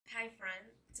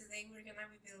Today we're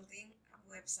gonna be building a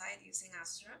website using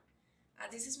Astro.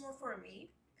 This is more for me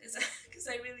because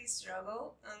I really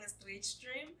struggle on a Twitch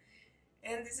stream,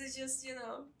 and this is just to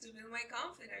build my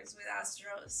confidence with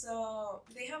Astro. So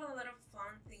they have a lot of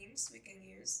fun themes we can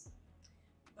use,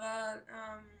 but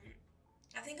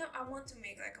I think I want to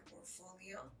make like a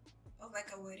portfolio of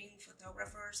like a wedding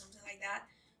photographer or something like that.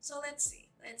 So let's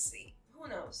see. Who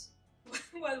knows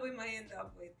what we might end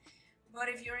up with. But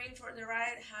if you're in for the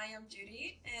ride, hi, I'm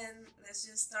Yuri, and let's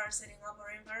just start setting up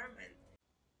our environment.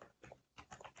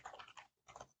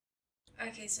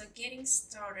 Okay, so getting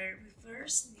started, we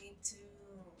first need to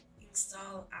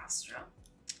install Astro.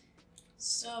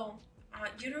 So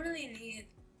you don't really need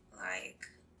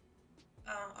like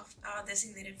a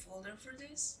designated folder for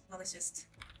this. Well, let's just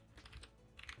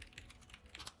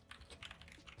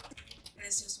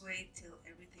wait till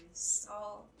everything's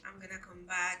installed. I'm gonna come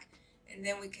back and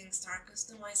then we can start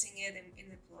customizing it and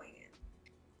deploying it.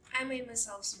 I made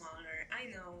myself smaller. I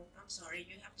know, I'm sorry,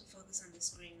 you have to focus on the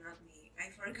screen, not me. I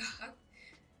forgot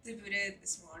to put it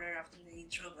smaller after the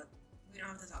intro, but we don't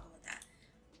have to talk about that.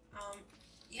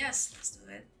 Yes, let's do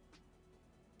it.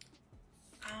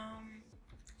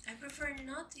 I prefer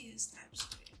not to use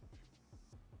TypeScript.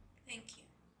 Thank you.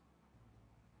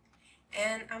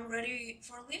 And I'm ready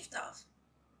for liftoff.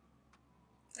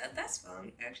 That's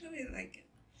fun. I actually like it.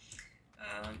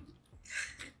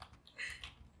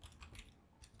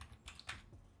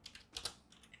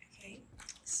 Okay,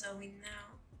 so we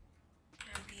now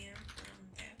npm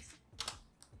dev,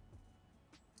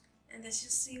 and let's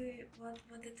just see what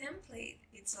the template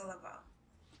it's all about.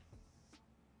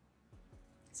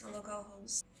 It's a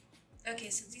localhost. Okay,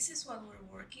 so this is what we're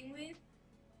working with.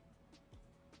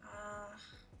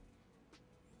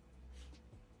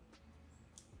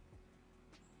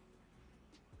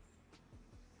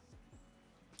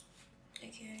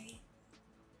 Okay,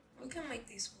 we can make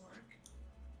this work.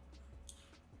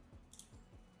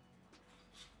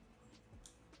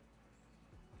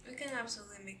 We can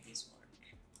absolutely make this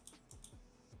work.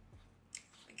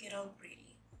 Make it all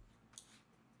pretty.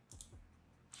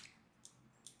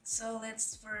 So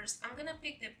let's first, I'm gonna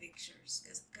pick the pictures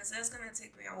because that's gonna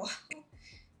take me a while.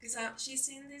 Because she's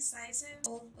seen this size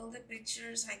of all the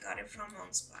pictures. I got it from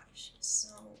Unsplash.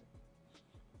 So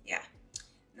yeah,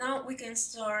 now we can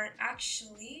start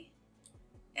actually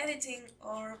editing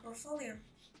our portfolio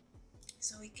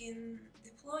so we can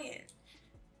deploy it.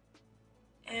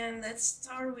 And let's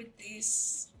start with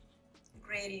this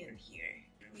gradient here.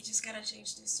 We just gotta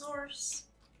change the source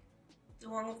to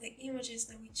one of the images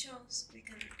that we chose. We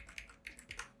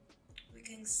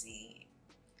can see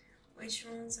which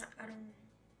ones I don't.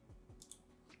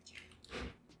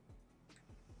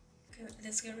 Okay,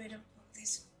 let's get rid of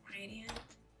this gradient.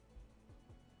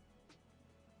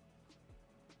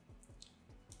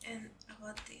 And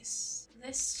about this,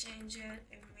 let's change it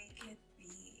and make it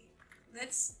be.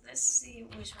 Let's see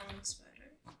which one looks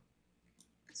better,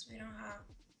 because we don't have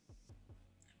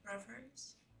a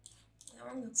preference. That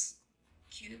one looks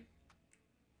cute.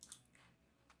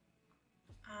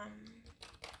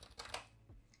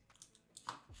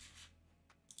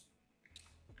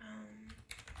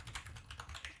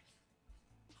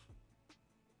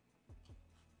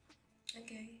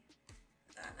 Okay,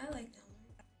 I like that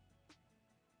one.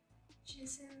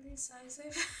 She's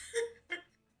indecisive.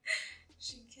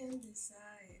 She can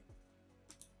decide.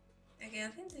 Okay, I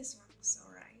think this one's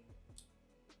alright.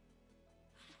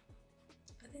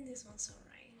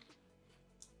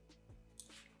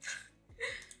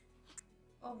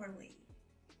 Overlay.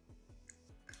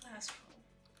 Class role.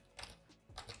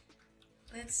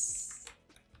 Let's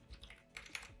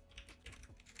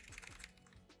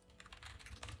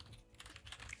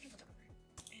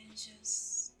and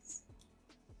just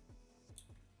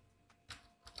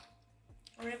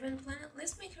or event planner.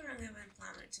 Let's make her an event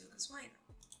planner too, because why not?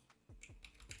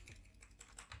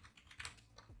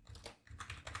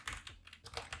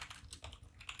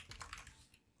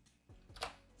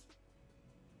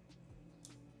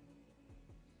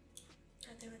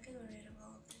 I think we can get rid of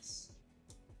all of this.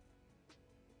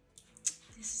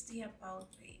 This is the about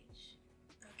page.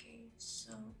 Okay,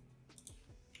 so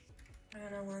we're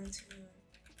gonna want to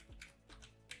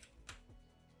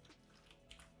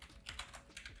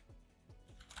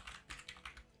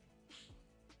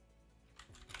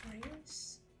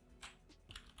use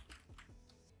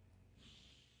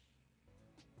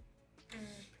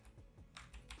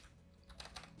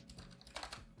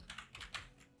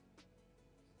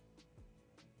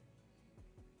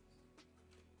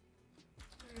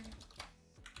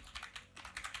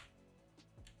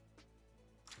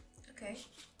okay.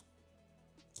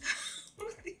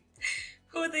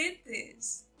 Who did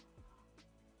this?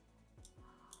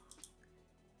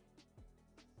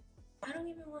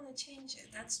 want to change it.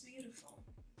 That's beautiful.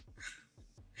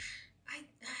 I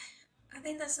I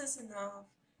think that says enough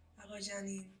about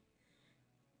Janine.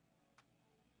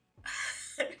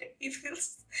 It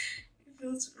feels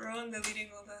wrong deleting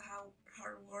all the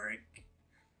hard work.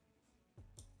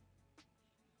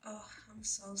 Oh, I'm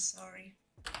so sorry.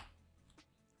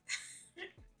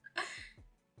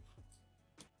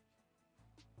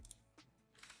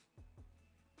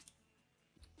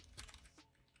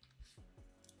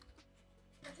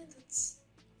 I think that's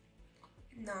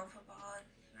enough about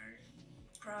her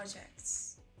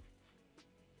projects.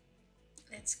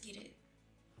 Let's get it.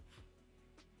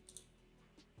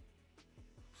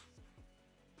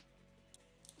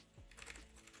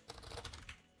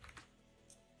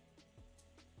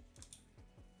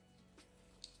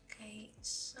 Okay,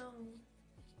 so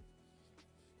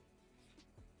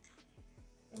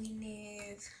we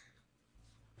need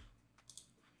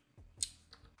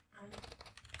um,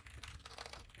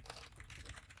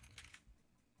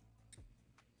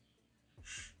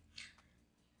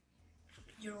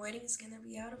 your wedding is gonna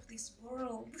be out of this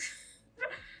world.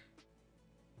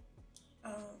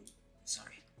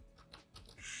 Sorry.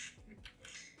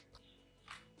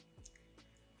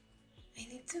 I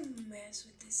need to mess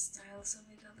with the styles of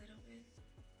it a little bit.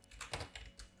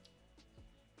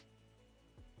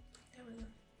 There we go.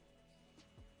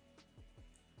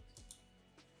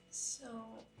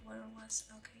 So, where was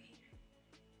okay?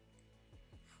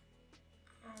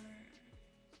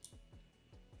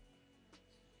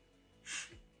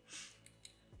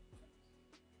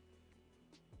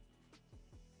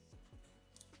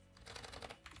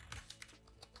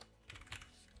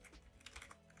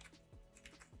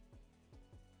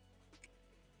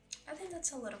 I think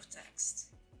that's a lot of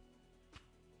text.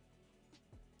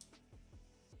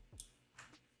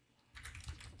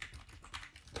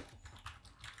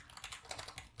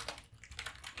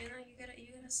 You know, you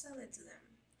gotta sell it to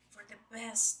them for the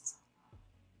best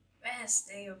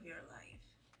day of your life.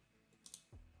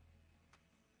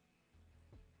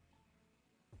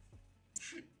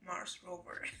 Mars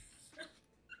rover.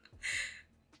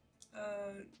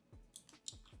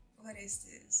 What is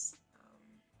this?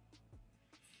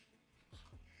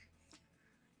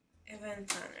 Event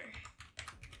planner.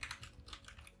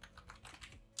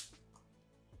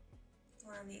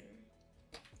 Planning.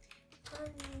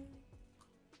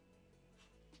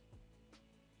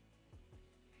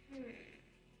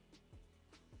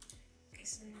 Okay,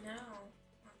 so now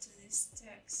onto this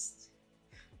text.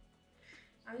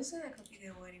 I'm just gonna copy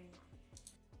the wedding one.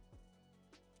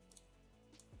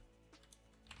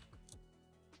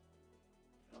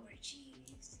 Over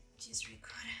cheese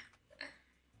ricotta.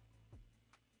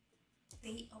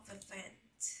 Day of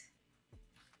event.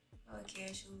 Okay,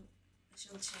 I should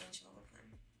change all of them.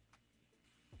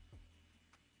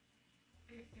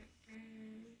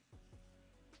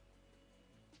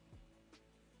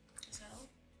 So,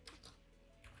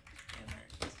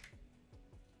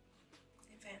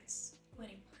 events,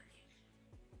 wedding planning,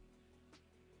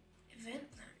 event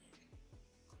planning.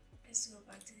 Let's go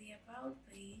back to the about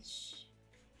page.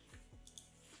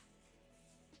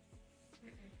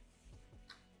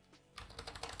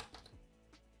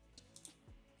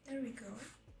 There we go.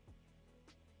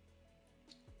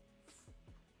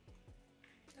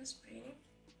 That's pretty.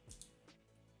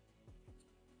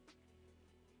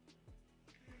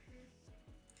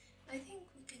 I think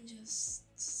we can just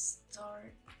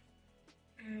start.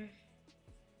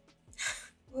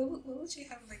 What would you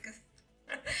have, like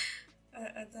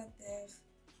a .dev,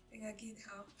 like a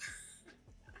GitHub?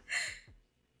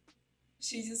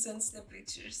 She just sends the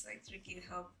pictures like through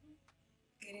GitHub,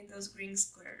 getting those green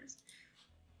squares.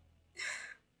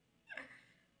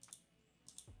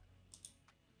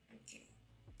 Okay.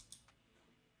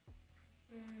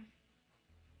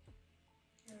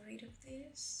 Get rid of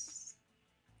this.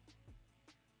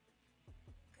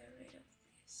 Get rid of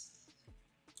this.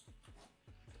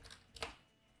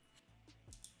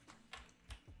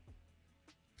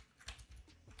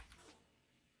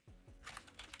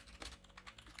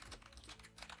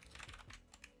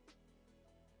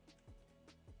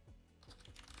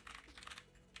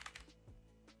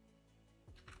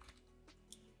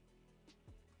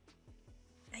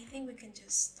 I think we can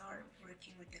just start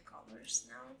working with the colors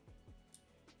now.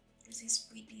 This is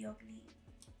pretty ugly,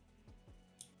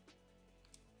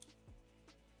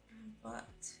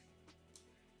 but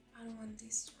I don't want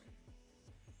this one.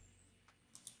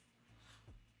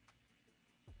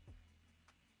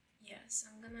 Yes,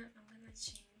 I'm gonna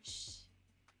change.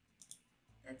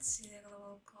 Let's see the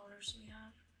global colors we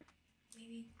have.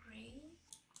 Maybe gray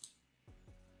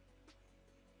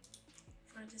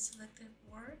for the selected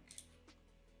work.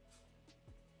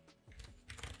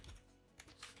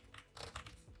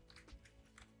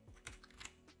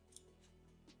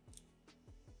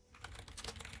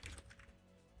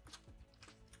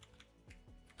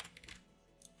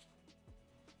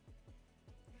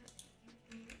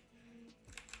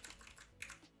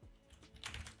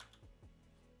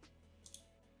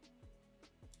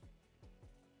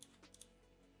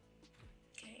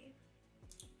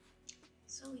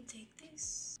 So we take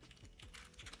this,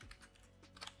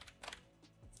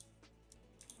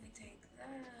 we take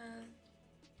that,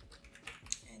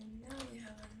 and now we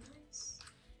have a nice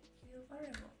new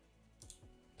variable.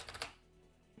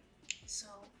 So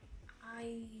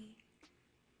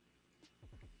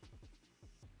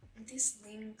these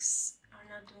links are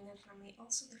not doing it for me.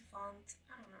 Also the font,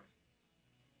 I don't know.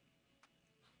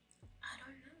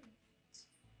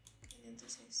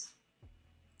 506,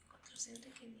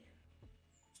 415.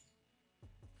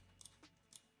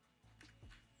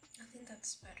 I think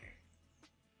that's better.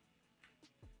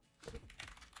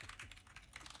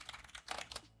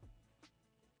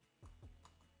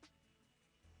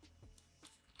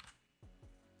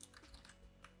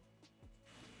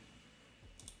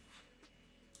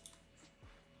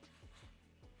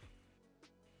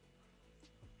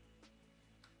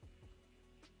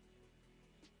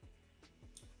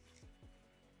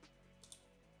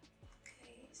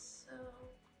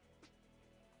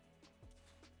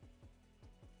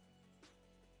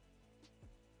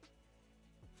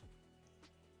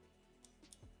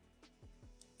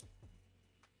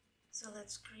 So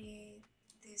let's create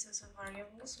this as a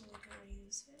variable so we can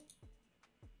reuse it.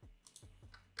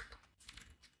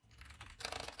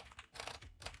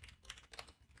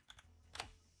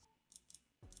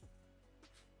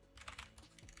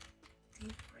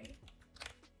 Deep break.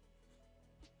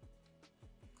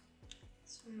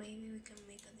 So maybe we can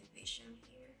make a division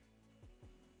here.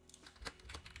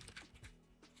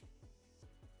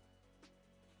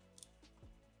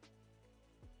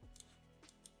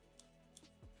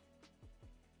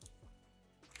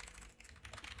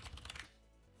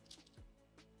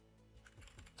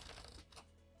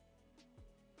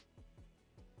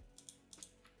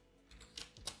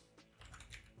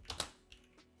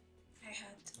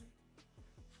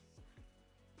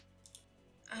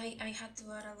 I had to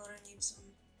add a lot of names on.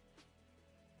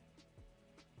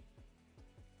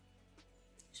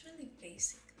 It's really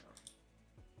basic though,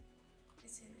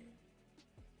 isn't it?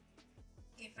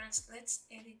 Okay friends, let's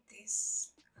edit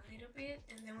this a little bit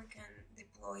and then we can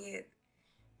deploy it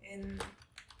and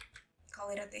call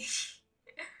it a day.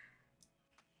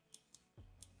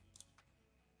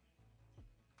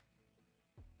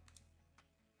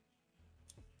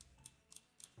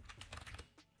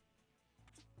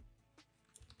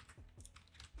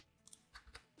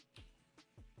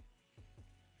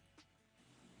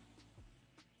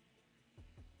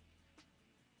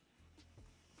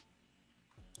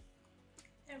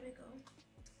 There we go.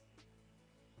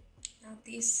 Now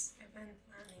this event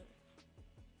planning.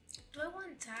 Do I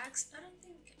want tags? I don't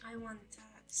think I want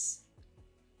tags.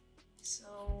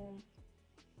 So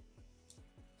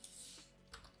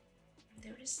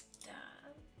there is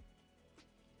that.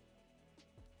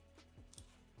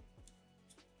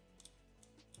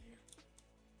 No.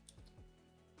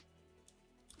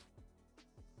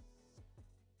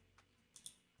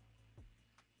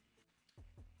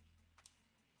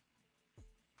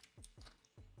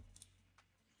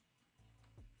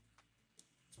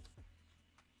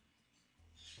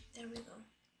 There we go.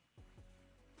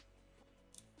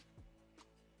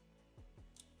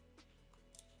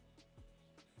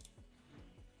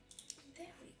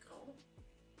 There we go.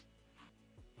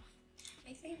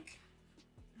 I think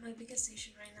my biggest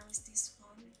issue right now is this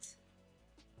font.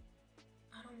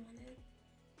 I don't want it.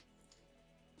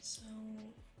 So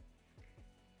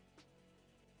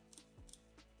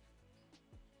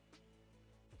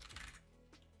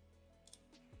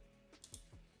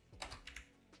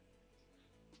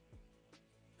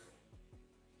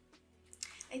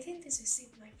I think this is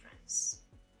it, my friends.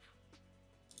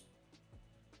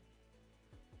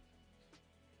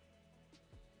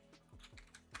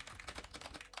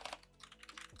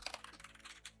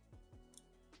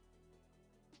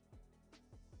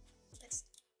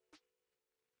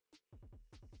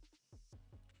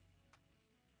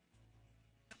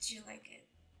 Do you like it?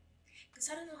 Because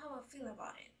I don't know how I feel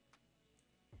about it.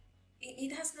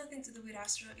 It has nothing to do with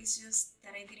Astro, it's just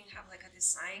that I didn't have like a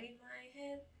design in my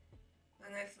head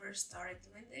when I first started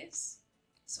doing this.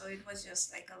 So it was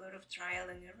just like a lot of trial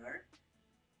and error.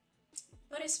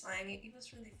 But it's fine, it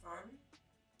was really fun.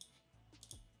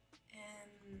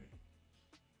 And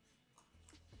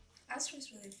Astro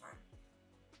is really fun.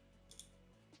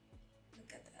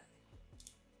 Look at that.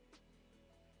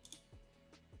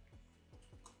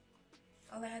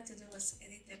 All I had to do was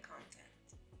edit the content.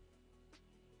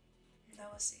 And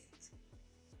that was it.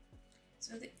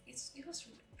 So it was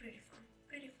pretty fun.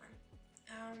 Pretty fun.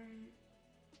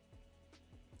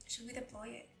 Should we deploy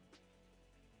it?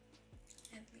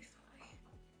 Amplify.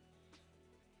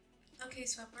 Okay,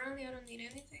 so apparently I don't need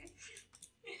anything.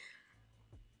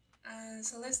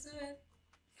 So let's do it.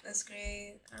 Let's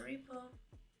create a repo.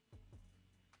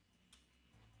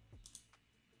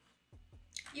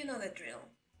 You know the drill.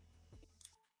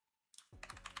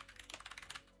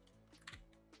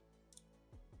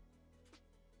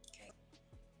 Okay.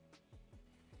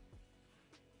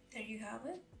 There you have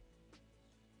it.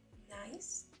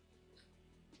 Nice.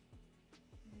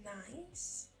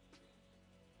 Nice.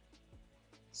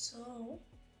 So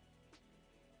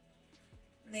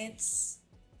let's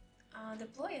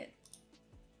deploy it.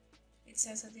 It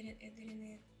says it didn't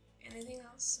need anything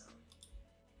else, so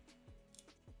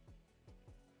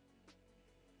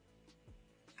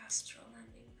Astro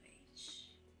landing page.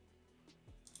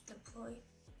 Deploy.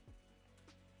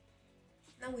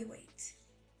 Now we wait.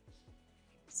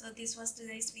 So this was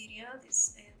today's video,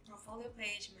 this portfolio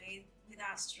page made with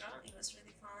Astro. It was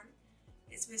really fun.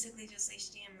 It's basically just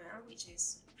HTML, which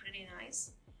is pretty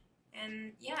nice.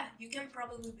 And yeah, you can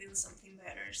probably build something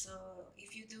better. So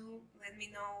if you do, let me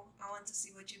know. I want to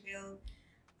see what you build.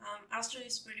 Astro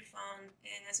is pretty fun,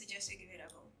 and I suggest you give it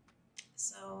a go.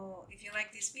 So if you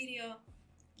like this video,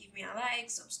 give me a like,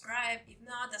 subscribe. If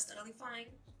not, that's totally fine.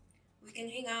 We can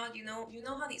hang out, you know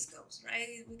how this goes,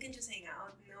 right? We can just hang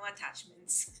out, no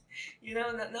attachments,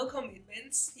 no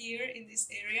commitments here in this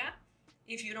area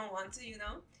if you don't want to,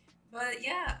 But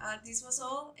yeah, this was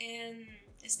all, and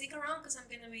stick around because I'm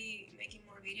gonna be making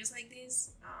more videos like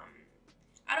this.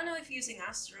 I don't know if using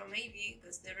Astro, maybe,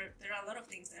 because there are a lot of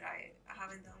things that I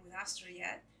haven't done with Astro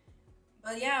yet.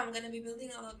 But yeah, I'm gonna be building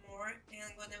a lot more, and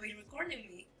I'm gonna be recording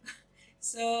me.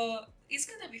 So it's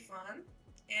gonna be fun,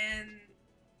 and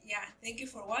yeah, thank you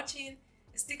for watching.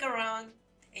 Stick around,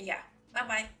 and yeah, bye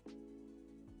bye.